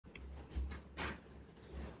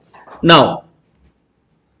Now,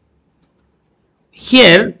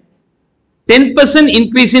 here 10%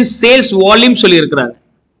 increase in sales volume சொல்லியிருக்கிறாங்க.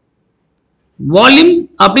 Volume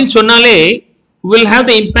அப்படின்னு சொன்னாலே will have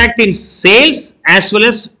the impact in sales as well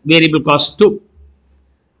as variable cost too.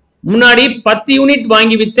 முன்னாடி 10 unit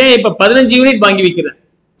வாங்கி வித்தேன், இப்ப 15 unit வாங்கி விக்கிறேன்.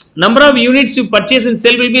 Number of units you purchase and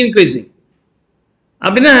sell will be increasing.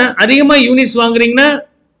 அப்படின்னா அதிகமா units வாங்குறீங்கன்னா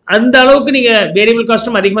அந்த அளவுக்கு நீங்க வேரியபிள்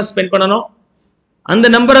காஸ்டும் அதிகமா ஸ்பெண்ட் பண்ணணும், அந்த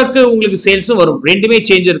நம்பருக்கு உங்களுக்கு சேல்ஸும் வரும், ரெண்டுமே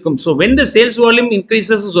சேஞ்ச் இருக்கும். So when the sales volume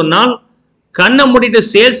increases சொன்னால் கண்ணை மூடிட்டு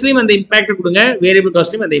சேல்ஸ்லையும் அந்த இம்பாக்ட் கொடுங்க, வேரியபிள்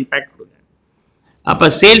காஸ்ட்லையும் அந்த இம்பாக்ட் கொடுங்க. அப்போ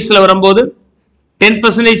சேல்ஸில் வரும்போது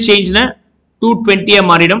 10% சேஞ்ச்னா 220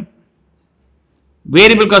 மாறிடும்,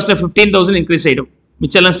 வேரியபிள் காஸ்ட்டில் 15,000 இன்க்ரீஸ் ஆகிடும்,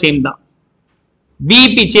 மிச்சம்லாம் சேம் தான்.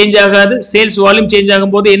 பிஇபி சேஞ்ச் ஆகாது, சேல்ஸ் வால்யூம் சேஞ்ச்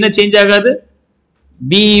ஆகும்போது என்ன சேஞ்ச் ஆகாது,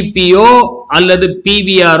 பிஇபிஓ அல்லது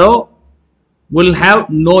பிவிஆரோ will have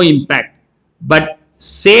no impact. But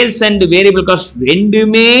sales and variable cost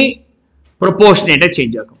ரெண்டுமே proportionate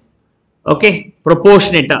change ஆகும். Okay,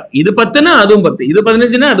 proportionate. இது 10 னா அதுவும் 10, இது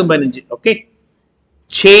 15 னா அதுவும் 15. Okay,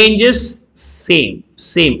 changes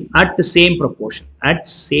same at the same proportion.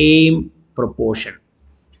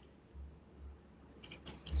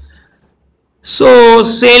 So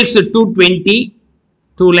sales 220,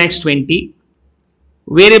 2,20,000,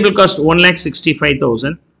 variable cost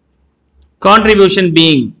 1,65,000, contribution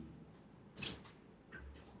being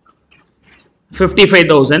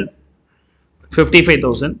 55,000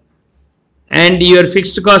 and your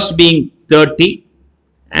fixed cost being 30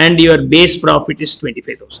 and your base profit is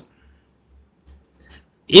 25,000.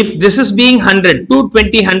 If this is being 100,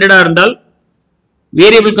 220 100 இருந்தால்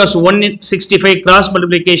variable cost 165 cross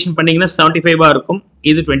multiplication பண்ணீங்கன்னா 75 இருக்கும்,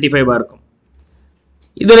 இது 25 இருக்கும்.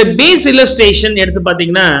 இதோட base illustration எடுத்து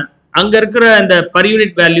பார்த்தீங்கன்னா அங்க இருக்கிற அந்த per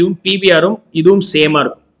unit value PVRம் இதுவும் சேமா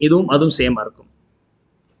இருக்கும், இதுவும் அதுவும் சேமா இருக்கும்.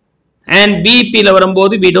 And BEP la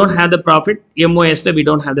varumbodhu we don't have the profit, MOS la we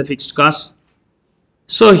don't have the fixed cost.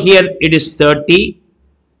 So here it is 30,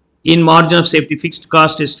 in margin of safety fixed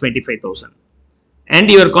cost is 25,000 and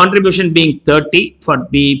your contribution being 30 for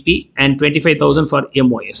BEP and 25,000 for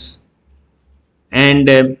MOS and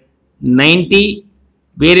 90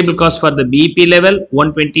 variable cost for the BEP level,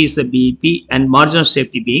 120 is the BEP and margin of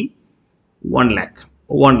safety being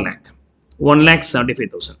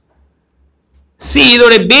 1,75,000. See,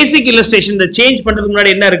 இதோட basic illustration, இந்த change பண்றதுக்கு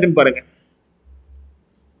முன்னாடி என்ன இருக்குன்னு பாருங்க.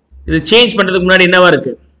 இது change பண்றதுக்கு முன்னாடி என்னவா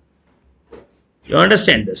இருக்கு? You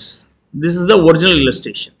understand this? This is the original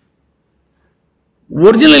illustration.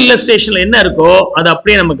 Original illustrationல என்ன இருக்கோ அது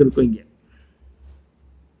அப்படியே நமக்கு இருக்கும் இங்க.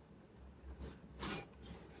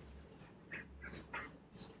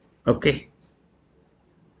 Okay.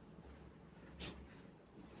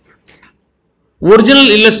 Original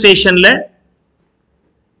illustrationல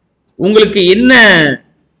உங்களுக்கு என்ன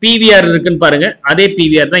PVR இருக்குன்னு பாருங்க, அதே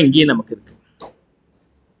PVR தான் இங்கேயும் நமக்கு இருக்கு.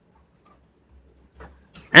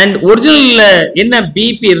 And original என்ன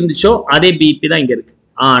BEP இருந்துச்சோ அதே BEP தான் இங்க இருக்கு,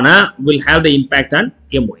 ஆனா will have the impact on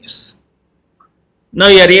MOS. Now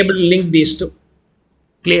you are able to link these two.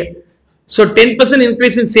 Clear? So 10%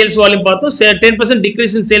 increase in sales volume பார்த்தோம், 10%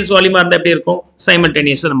 decrease in sales volume இருந்தா எப்படி இருக்கும்,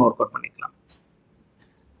 simultaneously நம்ம work out பண்ணிக்கலாம்.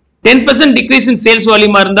 10% decrease in sales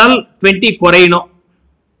volume இருந்தால் 20 குறையணும்.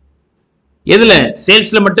 எதுல,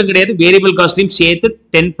 சேல்ஸ்ல மட்டும் கிடையாது, வேரியபிள் காஸ்டையும் சேர்த்து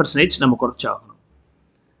 10% நம்ம குறைச்சாகணும்.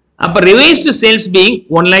 அப்ப revised sales being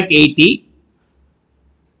 1,80,000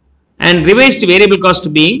 and revised variable cost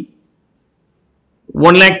being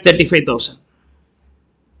 1,35,000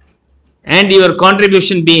 and your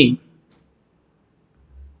contribution being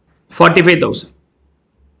 45,000.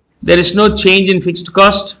 There is no change in fixed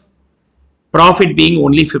cost, profit being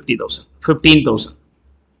only 15,000.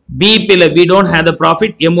 BEP we don't have the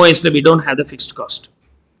profit, MOS we don't have the fixed cost.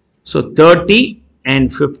 So 30 and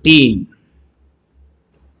 15.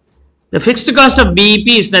 The fixed cost of BEP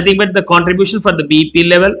is nothing but the contribution for the BEP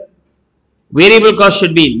level. Variable cost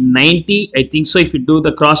should be 90, I think so, if you do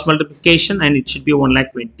the cross multiplication, and it should be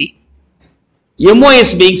 1,20,000. MOS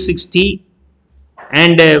being 60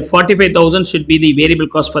 and 45,000 should be the variable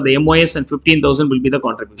cost for the MOS and 15,000 will be the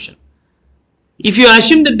contribution. If you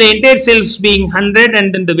assume that the entire sales being 100 and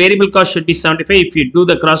then the variable cost should be 75, if you do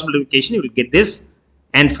the cross multiplication, you will get this,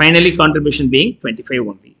 and finally contribution being 25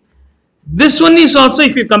 only. This one is also,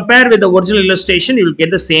 if you compare with the original illustration, you will get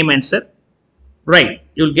the same answer, right?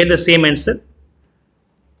 You will get the same answer.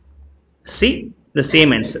 See, the same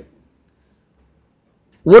answer.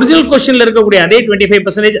 Original question la irukka kudiya adhe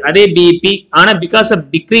 25% adhe BEP, ana because of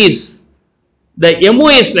decrease the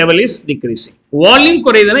MOS level is decreasing. Volume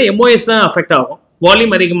குறையுதுனா MOS தான் affect ஆகும்,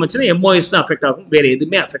 volume அதிகமாச்சுனா MOS தான் affect ஆகும், வேற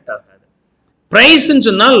எதுவுமே affect ஆகாது. Price ன்னு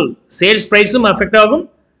சொன்னால் sales பிரைஸும் affect ஆகும்,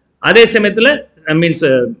 அதே சமயத்தில் மீன்ஸ்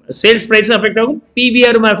சேல்ஸ் ப்ரைஸும் அஃபெக்ட் ஆகும்,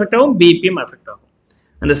 பிவிஆரும் அஃபெக்ட் ஆகும், பிபிஎம் அஃபெக்ட் ஆகும்.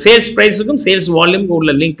 அந்த சேல்ஸ் ப்ரைஸுக்கும் சேல்ஸ் வால்யூமுக்கும்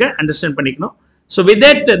உள்ள லிங்கை அண்டர்ஸ்டாண்ட் பண்ணிக்கணும். So with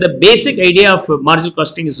that the basic idea of marginal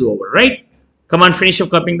costing is over, right? Come on, finish up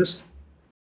copying this.